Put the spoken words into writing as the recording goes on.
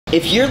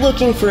If you're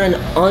looking for an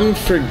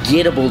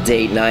unforgettable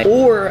date night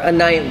or a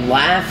night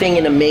laughing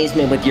in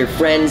amazement with your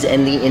friends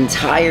and the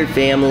entire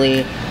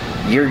family,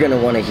 you're gonna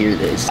wanna hear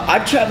this.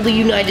 I've traveled the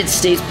United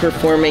States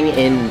performing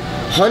in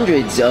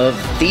hundreds of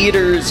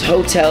theaters,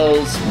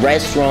 hotels,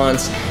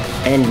 restaurants,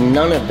 and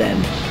none of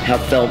them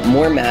have felt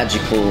more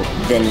magical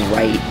than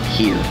right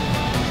here.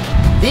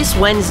 This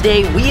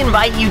Wednesday, we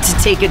invite you to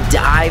take a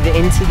dive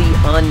into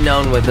the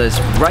unknown with us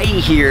right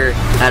here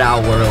at Our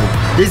World.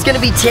 There's gonna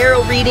be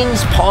tarot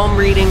readings, palm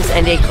readings,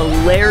 and a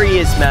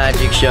hilarious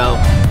magic show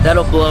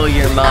that'll blow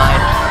your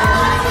mind.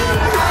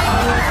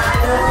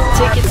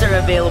 Tickets are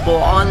available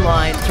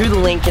online through the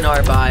link in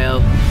our bio.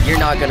 You're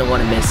not gonna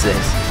wanna miss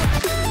this.